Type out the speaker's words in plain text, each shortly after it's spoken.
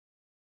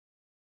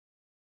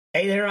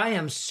Hey there, I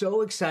am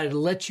so excited to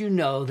let you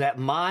know that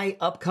my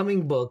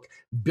upcoming book,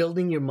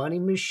 Building Your Money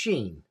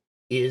Machine,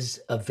 is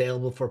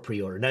available for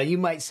pre-order. Now, you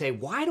might say,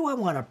 why do I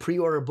want to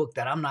pre-order a book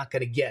that I'm not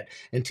going to get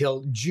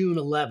until June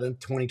 11th,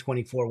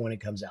 2024 when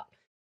it comes out?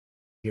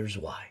 Here's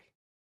why.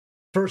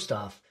 First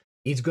off,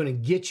 it's going to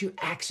get you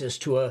access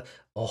to a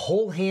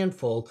whole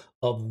handful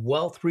of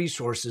wealth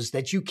resources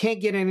that you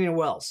can't get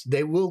anywhere else.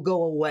 They will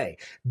go away.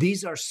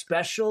 These are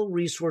special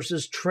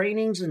resources,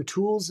 trainings, and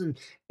tools and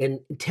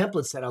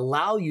templates that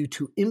allow you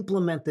to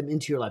implement them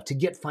into your life, to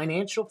get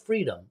financial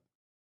freedom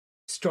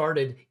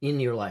started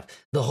in your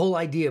life. The whole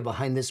idea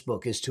behind this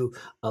book is to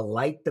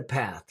light the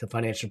path to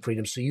financial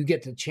freedom so you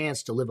get the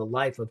chance to live a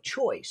life of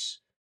choice,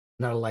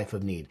 not a life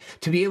of need.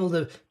 To be able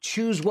to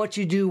choose what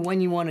you do,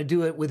 when you want to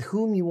do it, with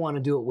whom you want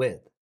to do it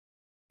with.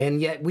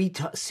 And yet we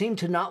seem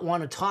to not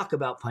want to talk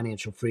about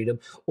financial freedom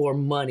or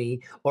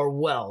money or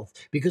wealth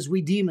because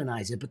we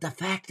demonize it. But the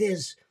fact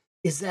is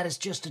that it's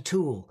just a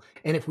tool.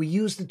 And if we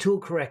use the tool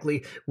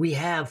correctly, we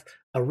have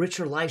a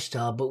richer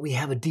lifestyle, but we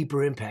have a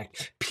deeper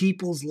impact.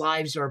 People's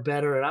lives are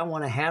better. And I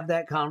want to have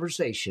that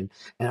conversation.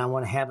 And I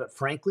want to have it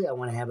frankly. I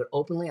want to have it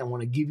openly. I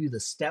want to give you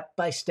the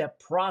step-by-step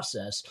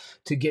process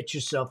to get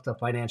yourself to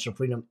financial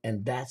freedom.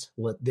 And that's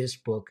what this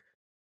book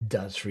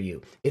does for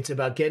you. It's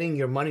about getting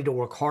your money to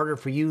work harder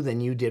for you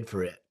than you did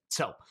for it.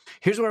 So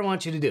here's what I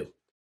want you to do.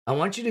 I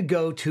want you to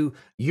go to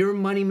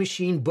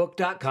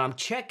yourmoneymachinebook.com.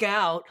 Check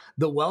out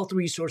the wealth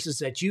resources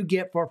that you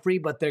get for free,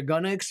 but they're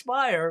going to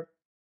expire.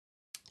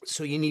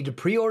 So you need to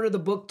pre-order the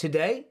book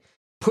today,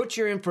 put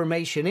your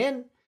information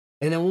in,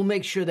 and then we'll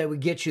make sure that we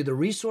get you the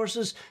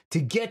resources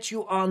to get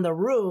you on the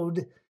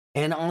road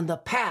and on the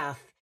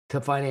path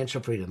to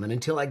financial freedom. And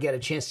until I get a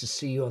chance to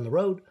see you on the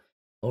road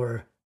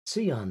or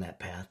see you on that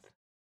path,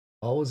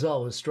 always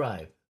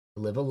strive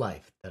to live a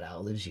life that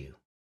outlives you.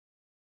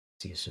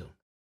 See you soon.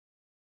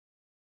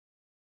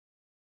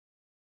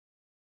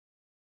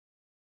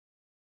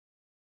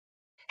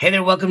 Hey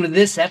there, welcome to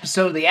this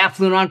episode of the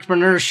Affluent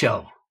Entrepreneur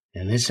Show.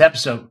 In this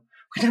episode,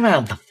 we're talking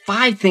about the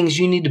 5 things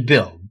you need to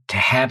build to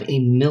have a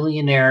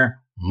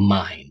millionaire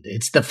mind.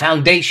 It's the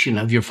foundation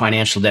of your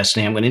financial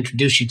destiny. I'm going to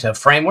introduce you to a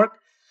framework.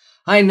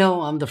 I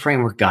know I'm the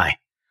framework guy,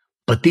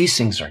 but these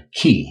things are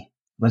key.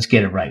 Let's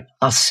get it right.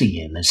 I'll see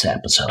you in this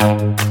episode.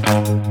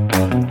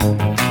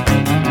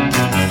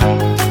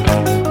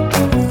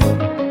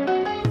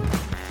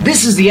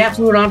 This is the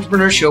Affluent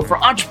Entrepreneur Show for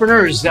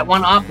entrepreneurs that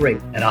want to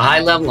operate at a high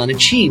level and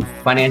achieve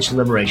financial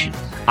liberation.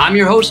 I'm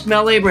your host,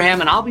 Mel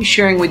Abraham, and I'll be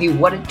sharing with you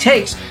what it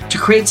takes to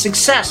create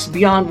success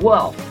beyond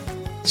wealth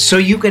so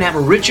you can have a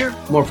richer,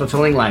 more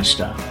fulfilling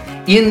lifestyle.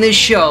 In this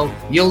show,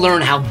 you'll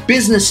learn how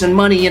business and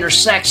money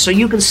intersect so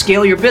you can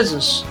scale your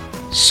business,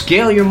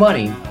 scale your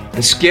money,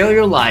 and scale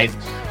your life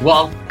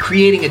while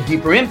creating a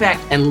deeper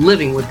impact and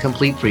living with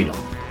complete freedom.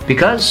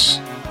 Because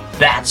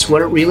that's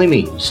what it really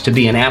means to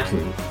be an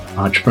affluent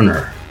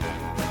entrepreneur.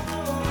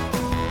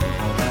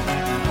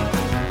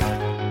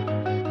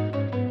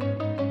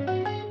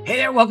 Hey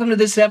there, welcome to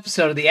this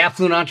episode of the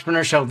Affluent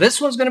Entrepreneur Show.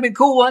 This one's going to be a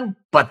cool one,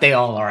 but they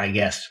all are, I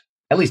guess.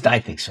 At least I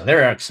think so.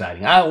 They're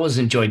exciting. I always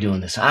enjoy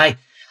doing this. I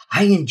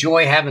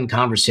enjoy having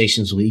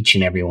conversations with each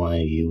and every one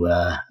of you,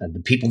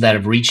 the people that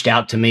have reached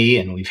out to me,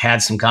 and we've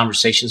had some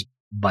conversations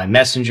by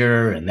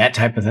messenger and that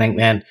type of thing.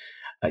 Man,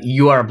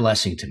 you are a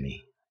blessing to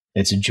me.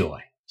 It's a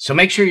joy. So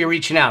make sure you're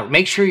reaching out.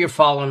 Make sure you're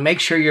following. Make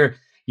sure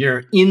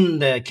you're in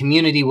the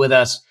community with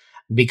us,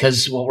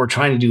 because what we're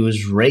trying to do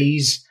is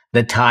raise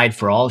the tide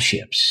for all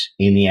ships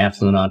in the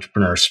affluent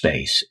entrepreneur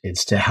space.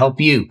 It's to help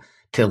you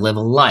to live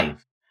a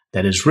life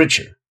that is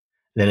richer,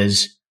 that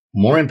is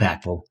more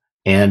impactful,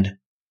 and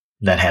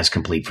that has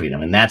complete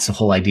freedom. And that's the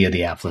whole idea of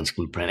the Affluence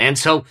Blueprint. And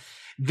so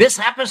this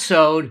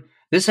episode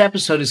is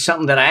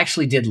something that I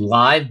actually did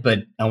live, but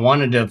I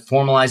wanted to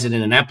formalize it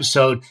in an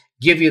episode,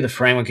 give you the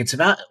framework. It's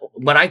about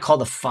what I call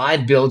the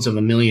 5 builds of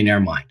a millionaire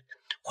mind.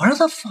 What are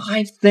the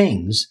 5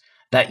 things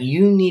that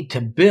you need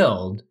to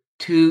build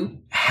to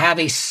have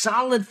a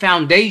solid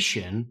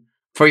foundation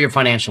for your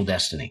financial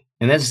destiny?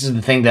 And this is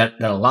the thing that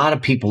a lot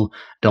of people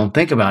don't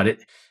think about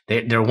it.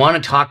 They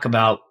want to talk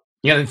about,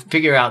 they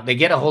figure out, they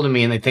get a hold of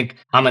me and they think,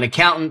 I'm an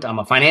accountant, I'm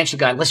a financial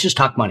guy. Let's just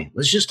talk money.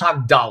 Let's just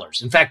talk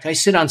dollars. In fact, I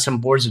sit on some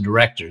boards of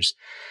directors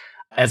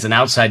as an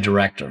outside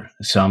director.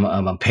 So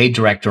I'm a paid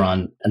director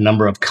on a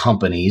number of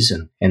companies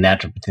and that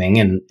type of thing.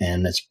 And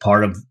it's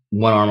part of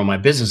one arm of my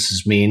business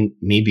is me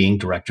being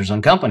directors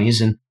on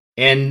companies.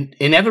 And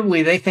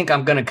inevitably, they think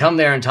I'm going to come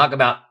there and talk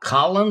about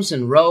columns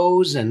and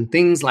rows and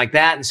things like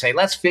that and say,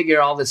 let's figure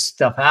all this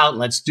stuff out and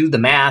let's do the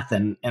math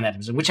and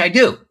that, which I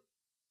do.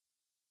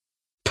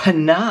 But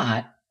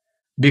not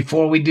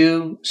before we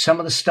do some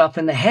of the stuff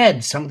in the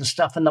head, some of the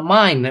stuff in the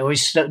mind. We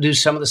do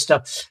some of the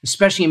stuff,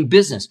 especially in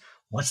business.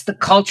 What's the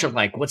culture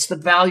like? What's the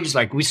values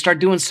like? We start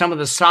doing some of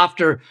the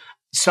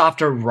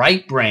softer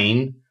right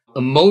brain,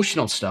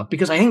 emotional stuff,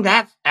 because I think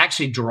that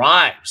actually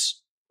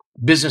drives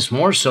business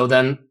more so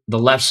than the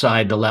left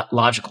side, the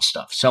logical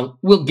stuff. So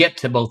we'll get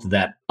to both of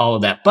that, all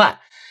of that. But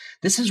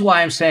this is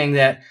why I'm saying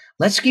that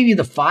let's give you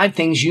the 5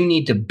 things you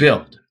need to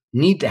build,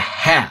 need to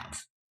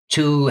have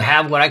to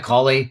have what I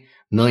call a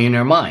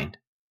millionaire mind.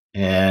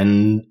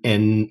 And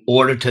in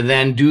order to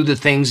then do the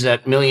things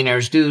that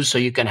millionaires do, so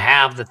you can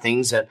have the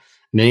things that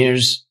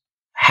millionaires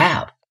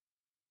have.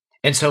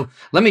 And so I'm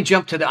going to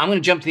jump to the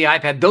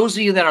iPad. Those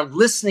of you that are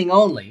listening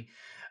only,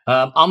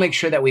 I'll make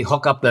sure that we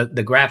hook up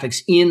the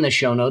graphics in the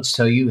show notes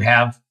so you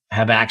have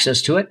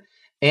access to it.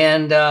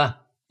 And,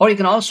 or you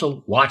can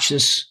also watch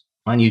this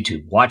on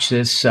YouTube, watch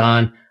this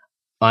on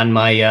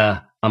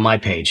my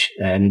page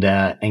and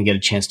get a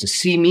chance to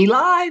see me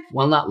live.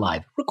 Well, not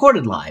live,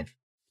 recorded live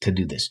to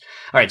do this.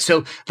 All right.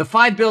 So the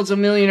 5 builds a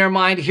millionaire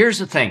mind. Here's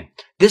the thing.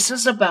 This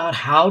is about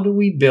how do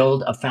we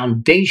build a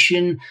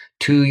foundation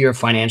to your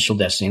financial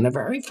destiny. And the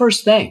very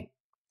first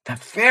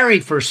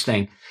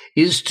thing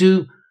is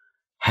to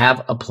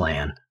have a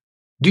plan.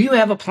 Do you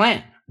have a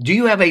plan? Do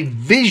you have a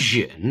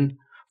vision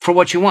for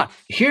what you want?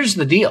 Here's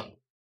the deal.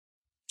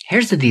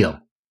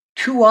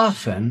 Too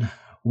often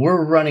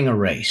we're running a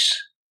race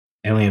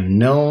and we have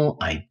no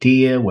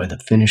idea where the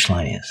finish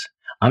line is.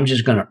 I'm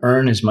just going to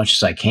earn as much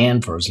as I can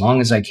for as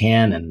long as I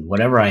can, and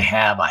whatever I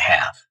have, I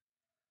have.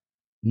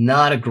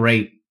 Not a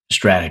great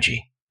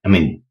strategy. I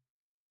mean,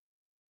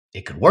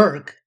 it could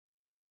work,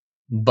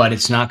 but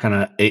it's not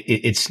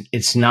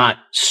it's not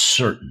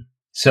certain.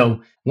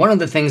 So one of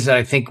the things that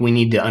I think we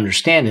need to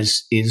understand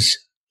is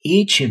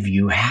each of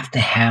you have to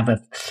have a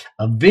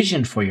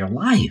vision for your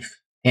life.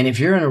 And if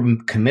you're in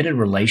a committed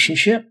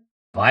relationship,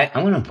 I'm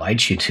going to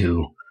invite you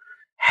to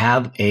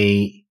have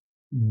a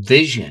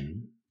vision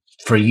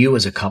for you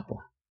as a couple.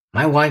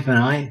 My wife and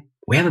I,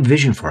 we have a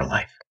vision for our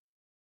life.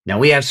 Now,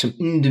 we have some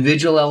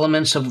individual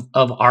elements of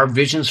our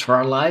visions for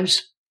our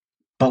lives,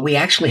 but we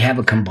actually have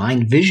a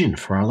combined vision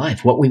for our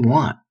life, what we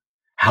want,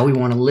 how we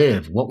want to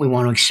live, what we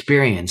want to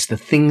experience, the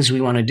things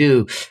we want to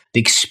do, the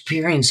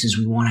experiences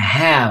we want to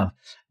have,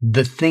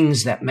 the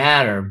things that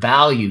matter,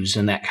 values,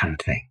 and that kind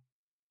of thing.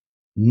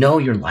 Know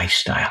your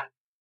lifestyle.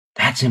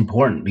 That's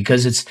important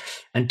because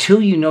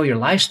until you know your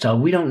lifestyle,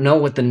 we don't know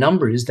what the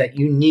number is that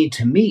you need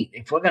to meet.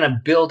 If we're going to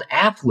build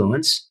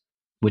affluence,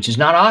 which is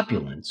not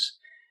opulence,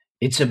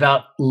 it's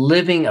about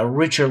living a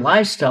richer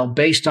lifestyle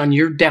based on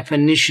your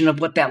definition of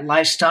what that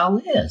lifestyle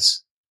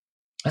is.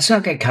 Let's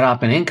not get caught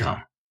up in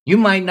income. You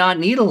might not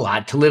need a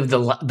lot to live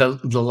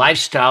the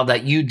lifestyle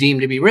that you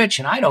deem to be rich,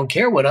 and I don't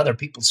care what other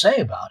people say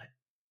about it.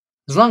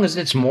 As long as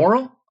it's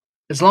moral,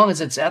 as long as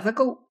it's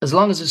ethical, as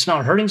long as it's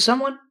not hurting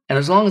someone, and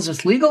as long as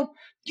it's legal,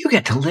 you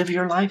get to live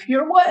your life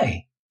your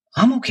way.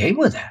 I'm okay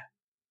with that.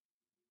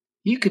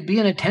 You could be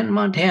in a tent in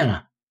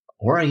Montana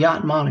or a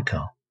yacht in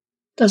Monaco.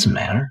 Doesn't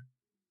matter.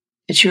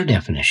 It's your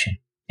definition.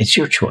 It's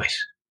your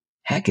choice.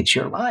 Heck, it's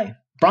your life.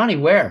 Bronnie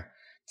Ware,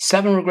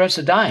 7 Regrets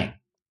of Dying.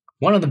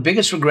 One of the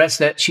biggest regrets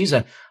that she's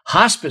a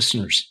hospice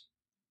nurse.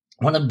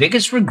 One of the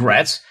biggest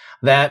regrets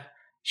that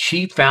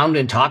she found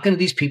in talking to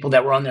these people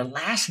that were on their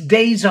last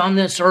days on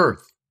this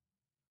earth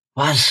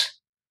was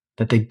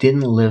that they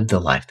didn't live the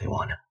life they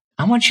wanted.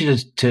 I want you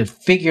to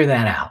figure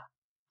that out.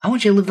 I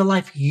want you to live the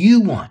life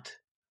you want.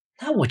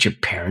 Not what your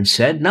parents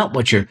said, not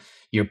what your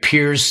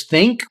peers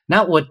think,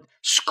 not what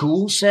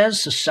school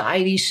says,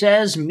 society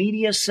says,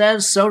 media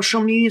says,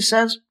 social media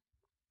says.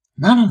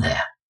 None of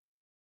that.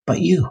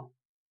 But you,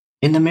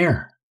 in the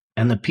mirror,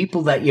 and the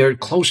people that you're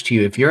close to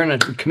you. If you're in a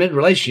committed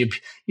relationship,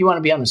 you want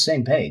to be on the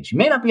same page. You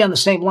may not be on the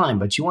same line,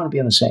 but you want to be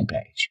on the same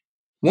page.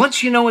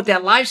 Once you know what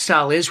that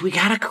lifestyle is, we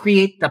got to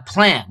create the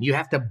plan. You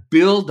have to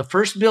build, the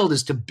first build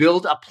is to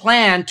build a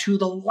plan to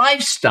the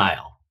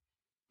lifestyle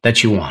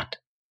that you want.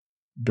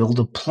 Build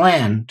a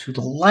plan to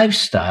the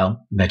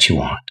lifestyle that you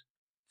want.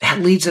 That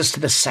leads us to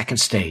the second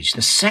stage.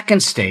 The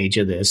second stage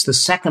of this, the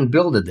second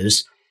build of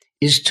this,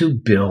 is to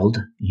build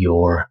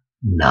your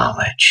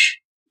knowledge.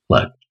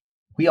 Look,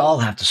 we all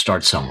have to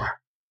start somewhere.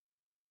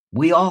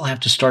 We all have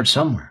to start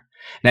somewhere.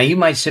 Now, you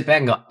might sit back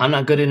and go, I'm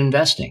not good at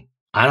investing.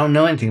 I don't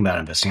know anything about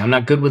investing. I'm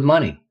not good with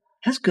money.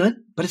 That's good,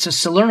 but it's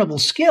a learnable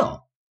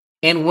skill.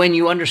 And when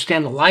you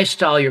understand the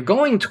lifestyle you're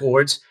going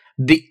towards,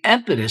 the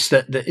impetus,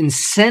 the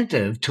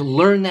incentive to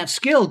learn that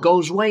skill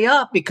goes way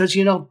up because,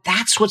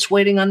 that's what's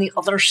waiting on the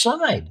other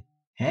side.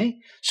 Okay.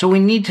 So we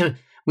need to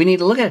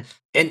look at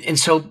it. And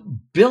so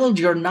build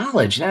your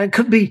knowledge. Now, it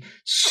could be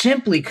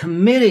simply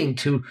committing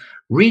to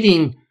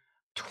reading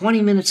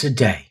 20 minutes a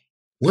day,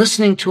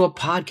 listening to a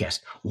podcast,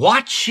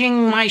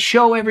 watching my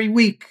show every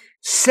week,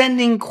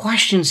 sending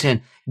questions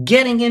in,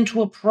 getting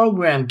into a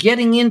program,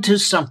 getting into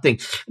something.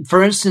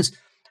 For instance,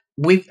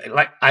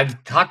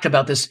 I've talked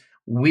about this.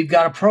 We've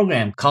got a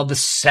program called the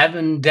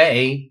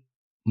 7-Day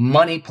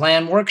Money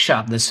Plan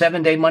Workshop, the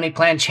 7-Day Money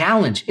Plan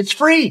Challenge. It's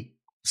free.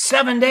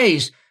 7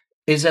 days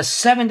is a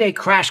 7-day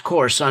crash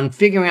course on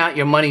figuring out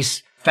your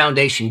money's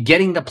foundation,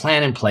 getting the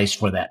plan in place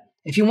for that.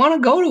 If you want to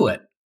go to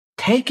it,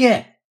 take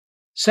it.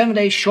 7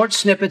 days, short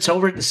snippets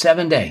over the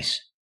 7 days.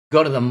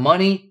 Go to the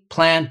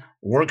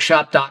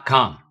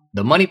moneyplanworkshop.com,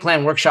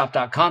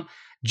 themoneyplanworkshop.com.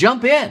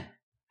 Jump in,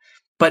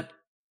 but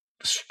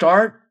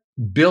start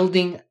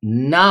building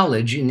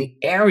knowledge in the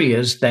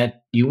areas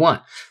that you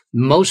want.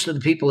 Most of the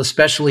people,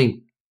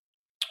 especially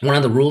one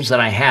of the rules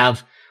that I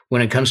have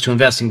when it comes to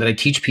investing that I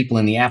teach people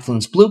in the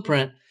Affluence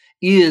Blueprint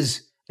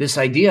is this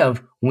idea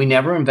of we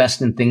never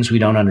invest in things we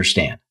don't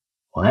understand.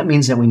 Well, that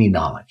means that we need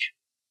knowledge.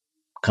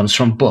 It comes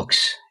from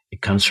books.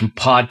 It comes from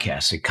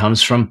podcasts. It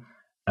comes from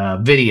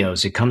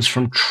videos. It comes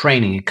from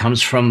training. It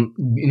comes from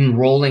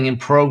enrolling in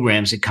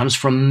programs. It comes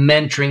from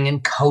mentoring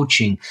and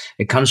coaching.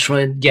 It comes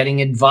from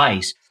getting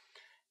advice.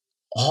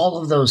 All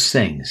of those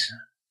things.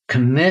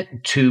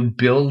 Commit to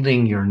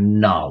building your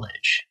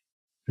knowledge.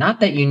 Not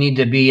that you need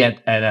to be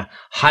at a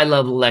high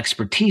level of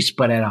expertise,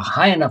 but at a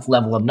high enough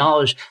level of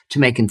knowledge to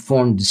make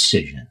informed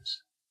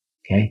decisions.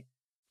 Okay?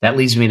 That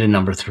leads me to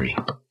number 3.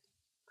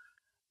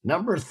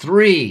 Number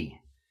 3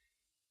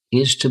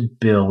 is to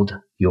build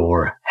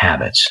your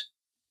habits.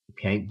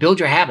 Okay? Build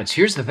your habits.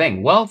 Here's the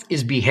thing. Wealth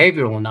is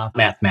behavioral and not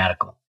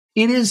mathematical.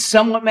 It is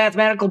somewhat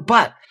mathematical,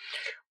 but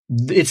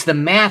it's the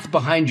math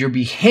behind your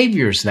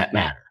behaviors that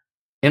matter.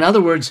 In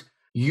other words,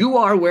 you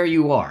are where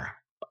you are.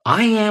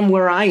 I am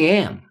where I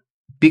am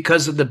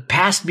because of the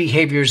past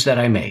behaviors that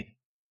I made.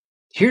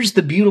 Here's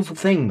the beautiful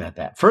thing about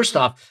that. First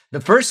off, the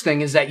first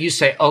thing is that you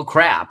say, oh,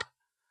 crap.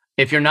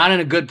 If you're not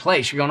in a good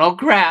place, you're going, oh,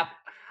 crap.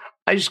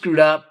 I screwed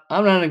up.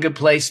 I'm not in a good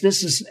place.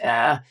 This is,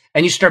 and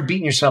you start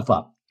beating yourself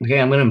up. Okay,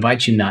 I'm going to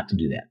invite you not to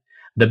do that.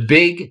 The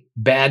big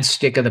bad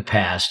stick of the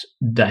past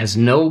has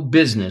no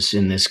business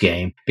in this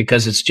game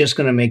because it's just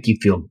going to make you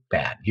feel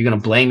bad. You're going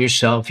to blame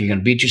yourself. You're going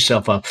to beat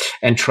yourself up.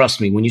 And trust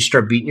me, when you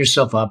start beating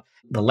yourself up,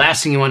 the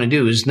last thing you want to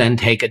do is then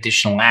take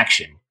additional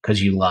action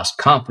because you lost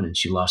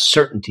confidence. You lost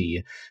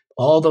certainty.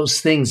 All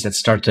those things that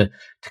start to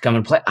come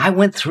into play. I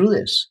went through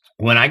this.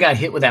 When I got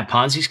hit with that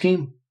Ponzi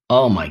scheme,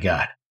 oh my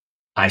God.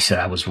 I said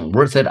I wasn't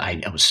worth it. I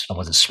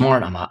wasn't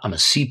smart. I'm a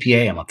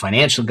CPA. I'm a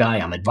financial guy.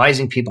 I'm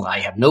advising people. I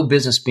have no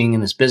business being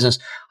in this business.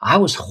 I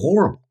was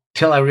horrible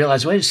till I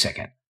realized, wait a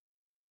second.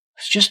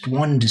 It's just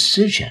one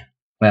decision.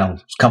 Well,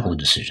 it's a couple of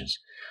decisions,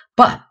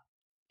 but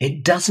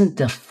it doesn't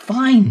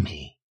define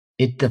me.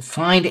 It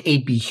defined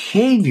a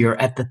behavior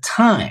at the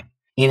time.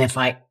 And if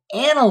I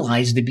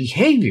analyze the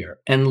behavior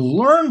and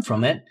learn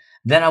from it,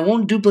 then I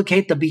won't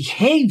duplicate the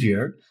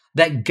behavior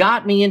that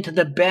got me into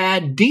the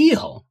bad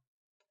deal.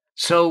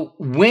 So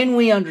when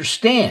we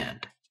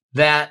understand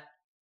that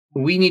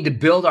we need to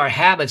build our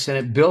habits and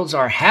it builds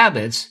our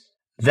habits,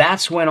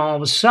 that's when all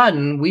of a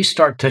sudden we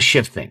start to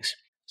shift things.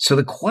 So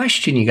the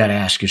question you got to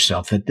ask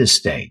yourself at this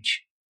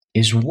stage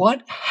is,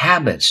 what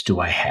habits do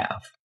I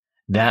have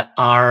that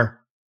are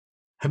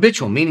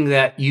habitual, meaning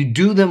that you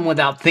do them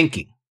without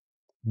thinking,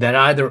 that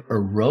either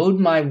erode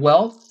my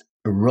wealth,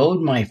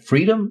 erode my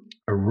freedom,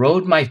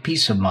 erode my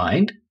peace of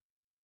mind,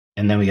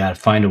 and then we got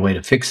to find a way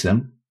to fix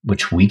them,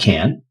 which we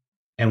can.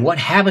 And what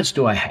habits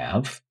do I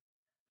have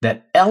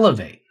that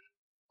elevate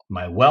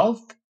my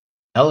wealth,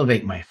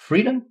 elevate my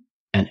freedom,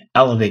 and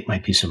elevate my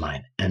peace of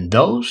mind? And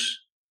those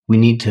we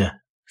need to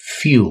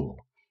fuel.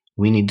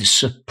 We need to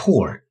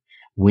support.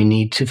 We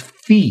need to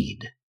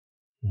feed.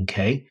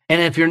 Okay?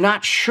 And if you're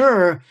not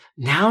sure,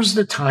 now's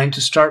the time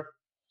to start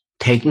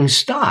taking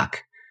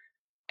stock.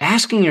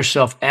 Asking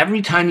yourself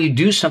every time you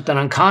do something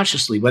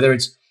unconsciously, whether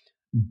it's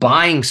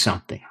buying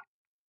something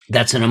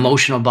that's an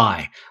emotional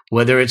buy,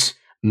 whether it's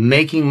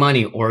making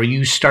money, or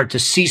you start to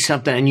see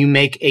something and you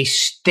make a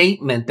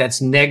statement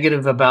that's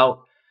negative about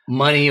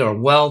money or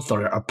wealth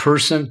or a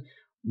person,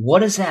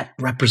 what is that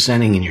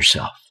representing in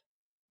yourself?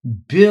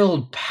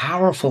 Build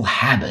powerful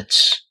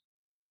habits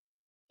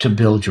to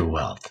build your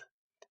wealth.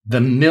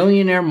 The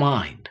millionaire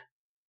mind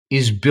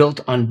is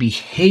built on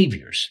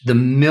behaviors. The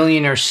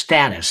millionaire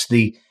status,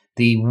 the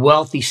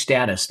wealthy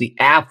status, the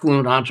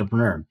affluent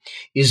entrepreneur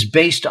is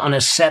based on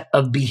a set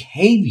of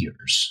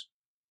behaviors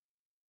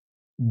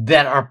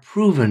that are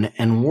proven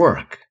and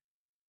work.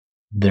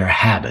 They're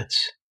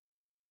habits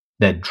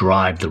that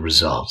drive the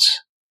results.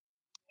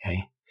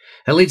 Okay.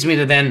 That leads me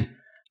to then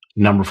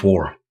number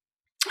 4.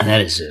 And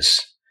that is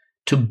this: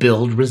 to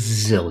build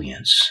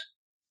resilience.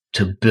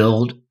 To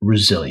build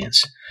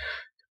resilience.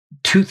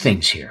 2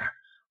 things here.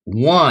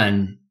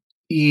 One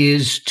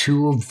is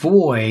to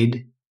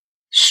avoid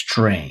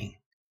straying.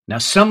 Now,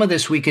 some of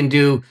this we can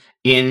do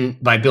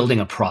by building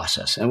a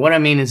process. And what I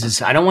mean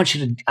is I don't want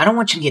you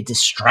to get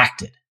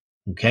distracted.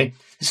 Okay.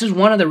 This is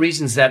one of the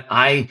reasons that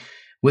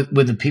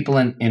with the people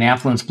in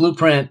Affluence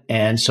Blueprint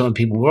and so many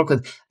people we work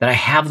with, that I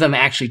have them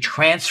actually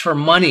transfer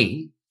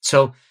money.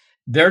 So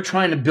they're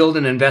trying to build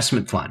an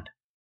investment fund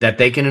that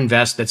they can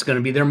invest. That's going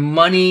to be their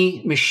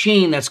money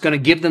machine. That's going to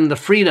give them the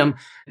freedom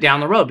down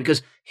the road.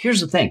 Because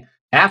here's the thing.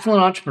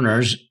 Affluent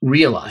entrepreneurs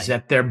realize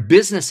that their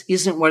business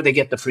isn't where they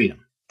get the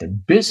freedom. Their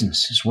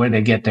business is where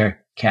they get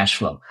their cash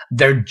flow.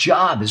 Their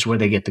job is where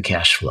they get the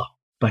cash flow.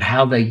 But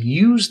how they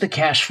use the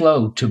cash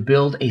flow to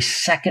build a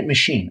second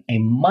machine, a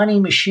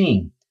money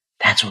machine,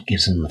 that's what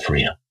gives them the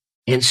freedom.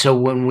 And so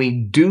when we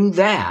do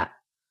that,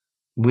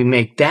 we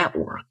make that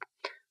work.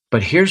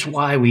 But here's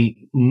why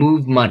we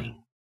move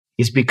money,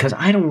 is because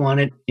I don't want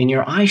it in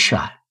your eye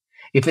shot.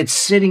 If it's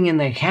sitting in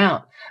the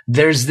account,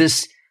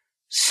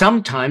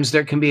 sometimes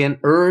there can be an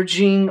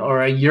urging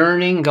or a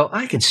yearning,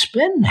 I could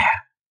spend that.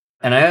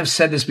 And I have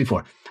said this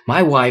before.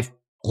 My wife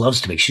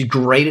loves to bake. She's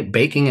great at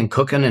baking and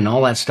cooking and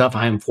all that stuff.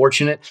 I am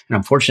fortunate, and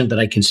I'm fortunate that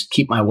I can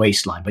keep my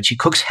waistline. But she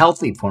cooks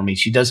healthy for me.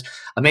 She does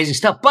amazing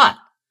stuff. But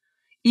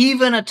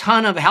even a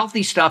ton of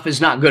healthy stuff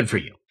is not good for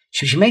you.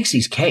 So she makes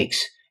these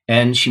cakes,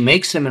 and she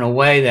makes them in a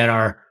way that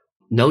are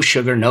no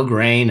sugar, no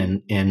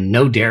grain, and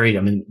no dairy.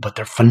 I mean, but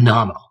they're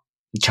phenomenal.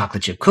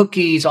 Chocolate chip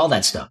cookies, all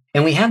that stuff.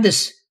 And we have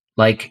this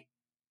like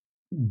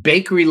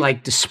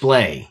bakery-like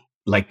display,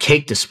 like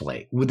cake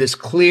display with this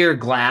clear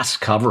glass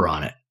cover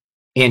on it.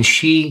 And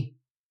she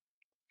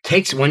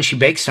takes, when she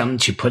bakes something,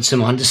 she puts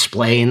them on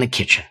display in the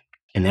kitchen.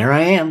 And there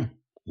I am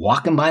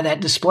walking by that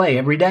display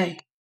every day.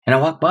 And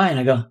I walk by and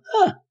I go,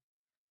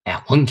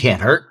 that one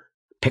can't hurt.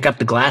 Pick up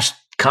the glass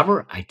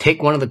cover. I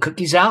take one of the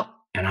cookies out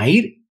and I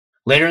eat it.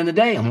 Later in the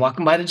day, I'm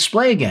walking by the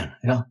display again.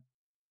 I go,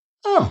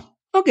 oh,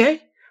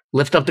 okay.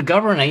 Lift up the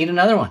cover and I eat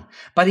another one.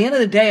 By the end of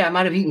the day, I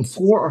might have eaten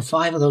 4 or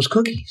 5 of those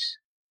cookies.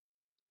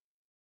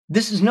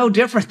 This is no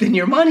different than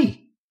your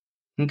money.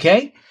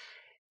 Okay?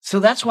 So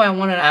that's why I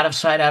want it out of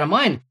sight, out of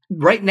mind.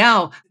 Right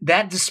now,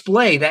 that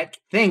display, that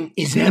thing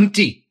is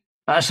empty.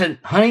 I said,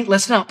 honey,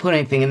 let's not put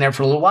anything in there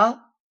for a little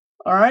while.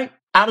 All right?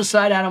 Out of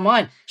sight, out of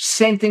mind.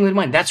 Same thing with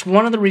mine. That's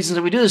one of the reasons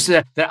that we do this,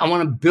 that I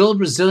want to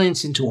build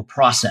resilience into a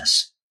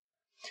process.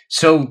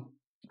 So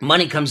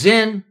money comes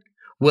in.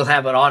 We'll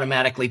have it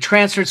automatically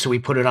transferred, so we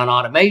put it on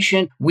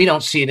automation. We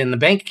don't see it in the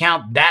bank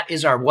account. That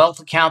is our wealth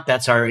account.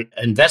 That's our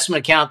investment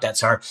account.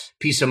 That's our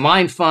peace of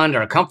mind fund,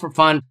 our comfort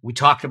fund. We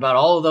talked about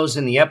all of those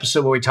in the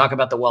episode where we talk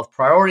about the wealth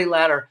priority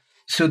ladder.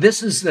 So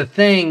this is the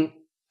thing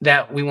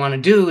that we want to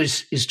do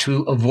is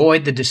to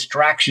avoid the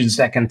distractions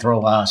that can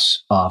throw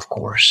us off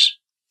course.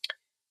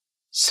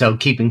 So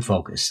keeping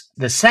focus.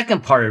 The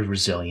second part of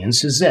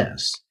resilience is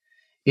this,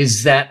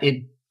 is that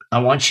I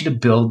want you to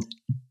build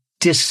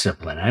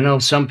discipline. I know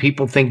some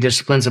people think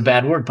discipline's a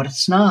bad word, but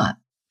it's not.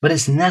 But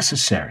it's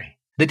necessary.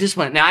 The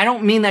discipline. Now, I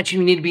don't mean that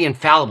you need to be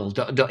infallible.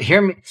 Don't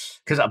hear me,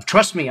 because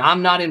trust me,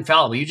 I'm not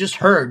infallible. You just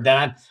heard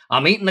that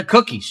I'm eating the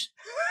cookies.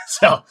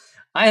 So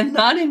I am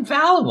not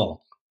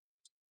infallible.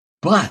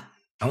 But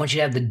I want you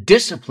to have the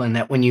discipline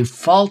that when you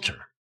falter,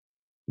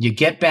 you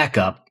get back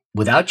up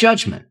without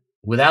judgment,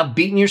 without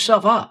beating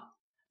yourself up,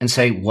 and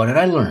say, what did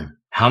I learn?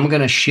 How am I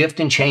going to shift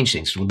and change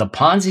things? With the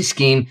Ponzi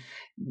scheme,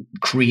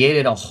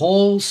 created a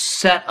whole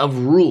set of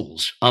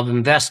rules of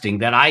investing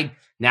that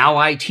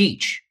I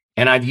teach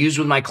and I've used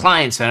with my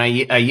clients, and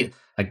I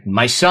like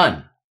my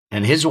son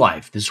and his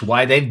wife. This is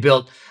why they've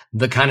built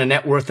the kind of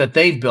net worth that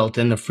they've built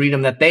and the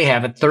freedom that they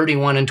have at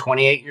 31 and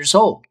 28 years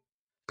old,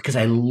 because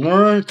I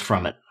learned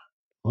from it.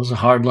 It was a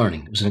hard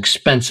learning. It was an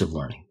expensive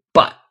learning,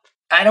 but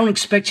I don't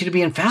expect you to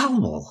be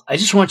infallible. I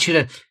just want you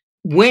to,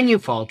 when you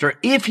falter,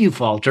 if you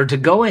falter, to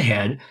go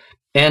ahead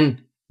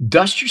and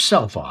dust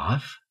yourself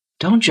off.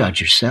 Don't judge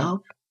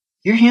yourself.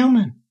 You're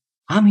human.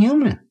 I'm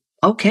human.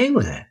 Okay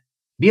with it.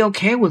 Be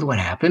okay with what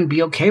happened.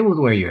 Be okay with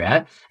where you're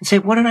at and say,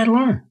 what did I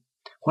learn?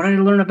 What did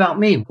I learn about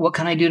me? What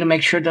can I do to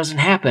make sure it doesn't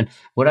happen?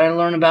 What did I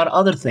learn about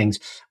other things?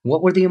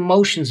 What were the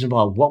emotions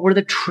involved? What were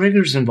the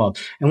triggers involved?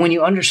 And when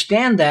you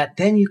understand that,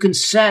 then you can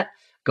set,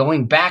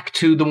 going back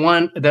to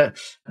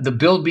the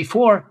build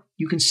before,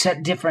 you can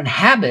set different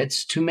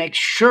habits to make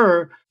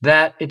sure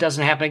that it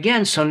doesn't happen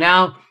again. So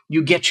now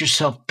you get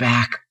yourself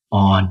back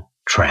on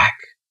track.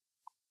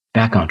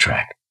 Back on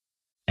track.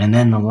 And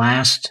then the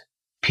last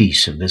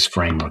piece of this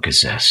framework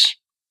is this,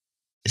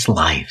 is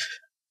life.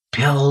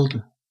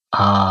 Build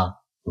a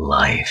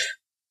life.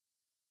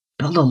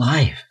 Build a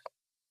life.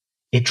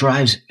 It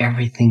drives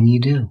everything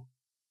you do.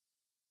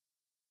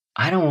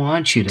 I don't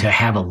want you to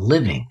have a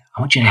living.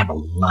 I want you to have a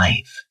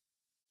life.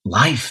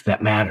 Life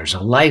that matters, a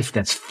life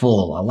that's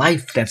full, a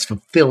life that's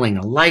fulfilling,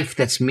 a life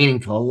that's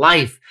meaningful, a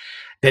life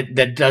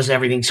that does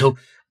everything. So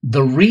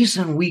the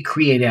reason we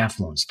create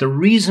affluence, the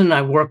reason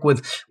I work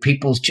with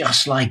people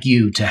just like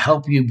you to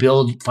help you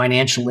build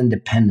financial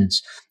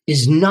independence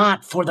is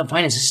not for the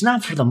finance. It's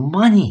not for the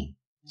money.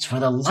 It's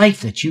for the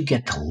life that you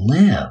get to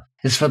live.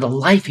 It's for the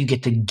life you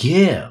get to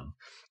give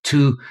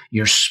to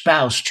your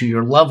spouse, to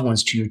your loved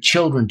ones, to your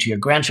children, to your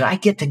grandchildren. I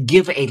get to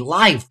give a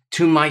life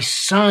to my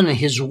son,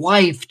 his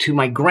wife, to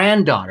my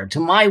granddaughter, to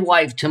my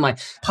wife, to my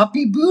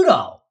puppy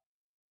Budo.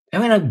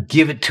 I'm going to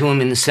give it to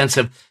him in the sense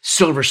of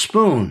silver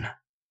spoon.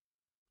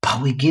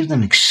 But we give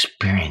them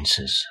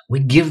experiences.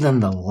 We give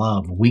them the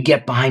love. We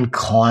get behind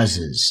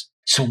causes.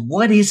 So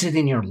what is it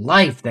in your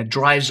life that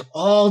drives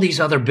all these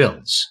other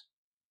builds?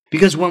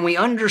 Because when we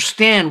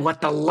understand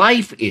what the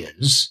life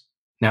is,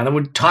 now that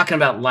we're talking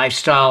about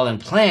lifestyle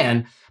and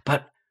plan,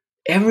 but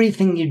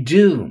everything you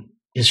do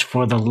is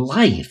for the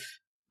life,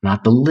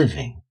 not the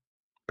living.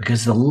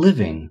 Because the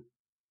living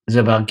is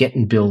about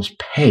getting bills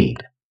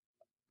paid.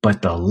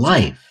 But the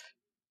life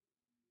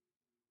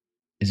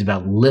is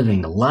about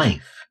living a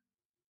life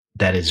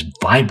that is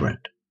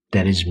vibrant,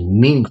 that is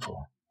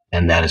meaningful,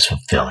 and that is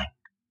fulfilling.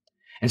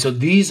 And so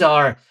these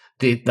are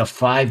the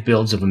 5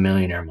 builds of a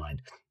millionaire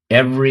mind.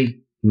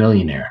 Every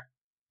millionaire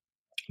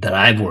that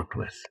I've worked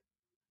with,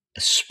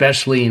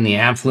 especially in the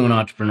affluent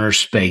entrepreneur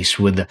space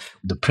with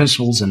the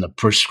principles and the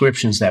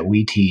prescriptions that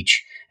we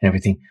teach and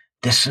everything,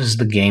 This is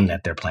the game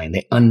that they're playing.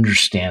 They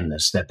understand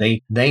this, that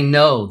they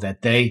know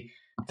that they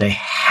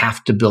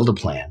have to build a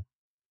plan.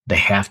 They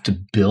have to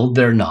build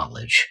their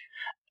knowledge.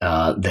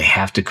 They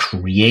have to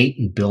create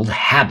and build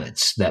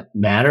habits that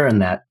matter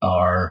and that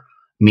are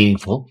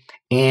meaningful.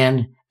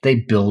 And they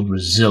build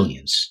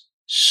resilience.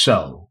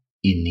 So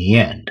in the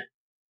end,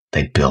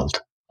 they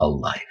build a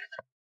life.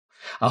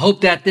 I hope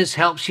that this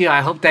helps you.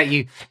 I hope that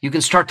you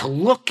can start to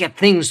look at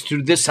things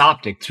through this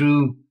optic,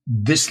 through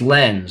this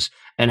lens,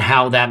 and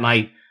how that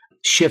might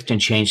shift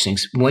and change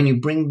things. When you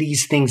bring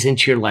these things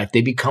into your life,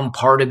 they become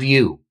part of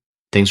you.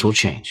 Things will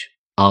change.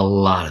 A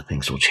lot of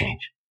things will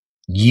change.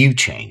 You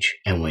change.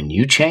 And when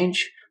you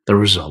change, the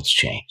results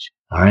change.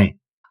 All right.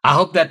 I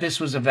hope that this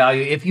was of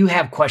value. If you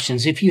have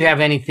questions, if you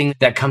have anything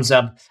that comes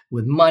up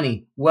with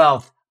money,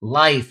 wealth,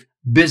 life,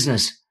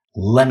 business,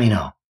 let me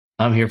know.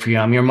 I'm here for you.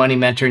 I'm your money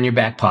mentor in your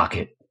back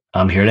pocket.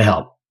 I'm here to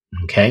help.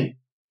 Okay?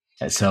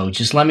 So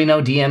just let me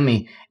know, DM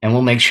me, and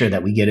we'll make sure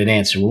that we get it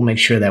answered. We'll make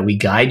sure that we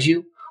guide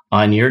you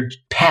on your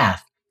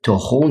path to a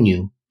whole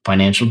new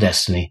financial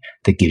destiny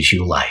that gives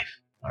you life.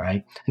 All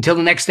right? Until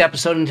the next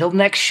episode, until the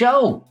next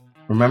show,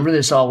 remember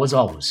this always,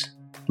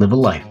 live a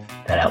life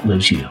that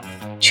outlives you.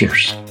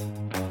 Cheers.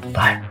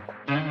 Bye.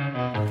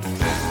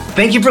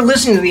 Thank you for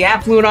listening to the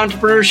Affluent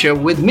Entrepreneur Show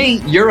with me,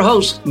 your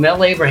host,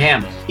 Mel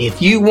Abraham. If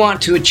you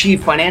want to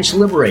achieve financial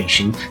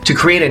liberation to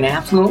create an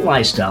affluent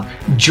lifestyle,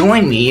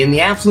 join me in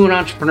the Affluent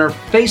Entrepreneur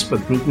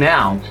Facebook group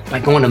now by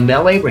going to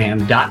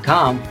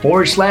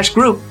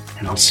melabraham.com/group,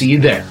 and I'll see you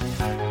there.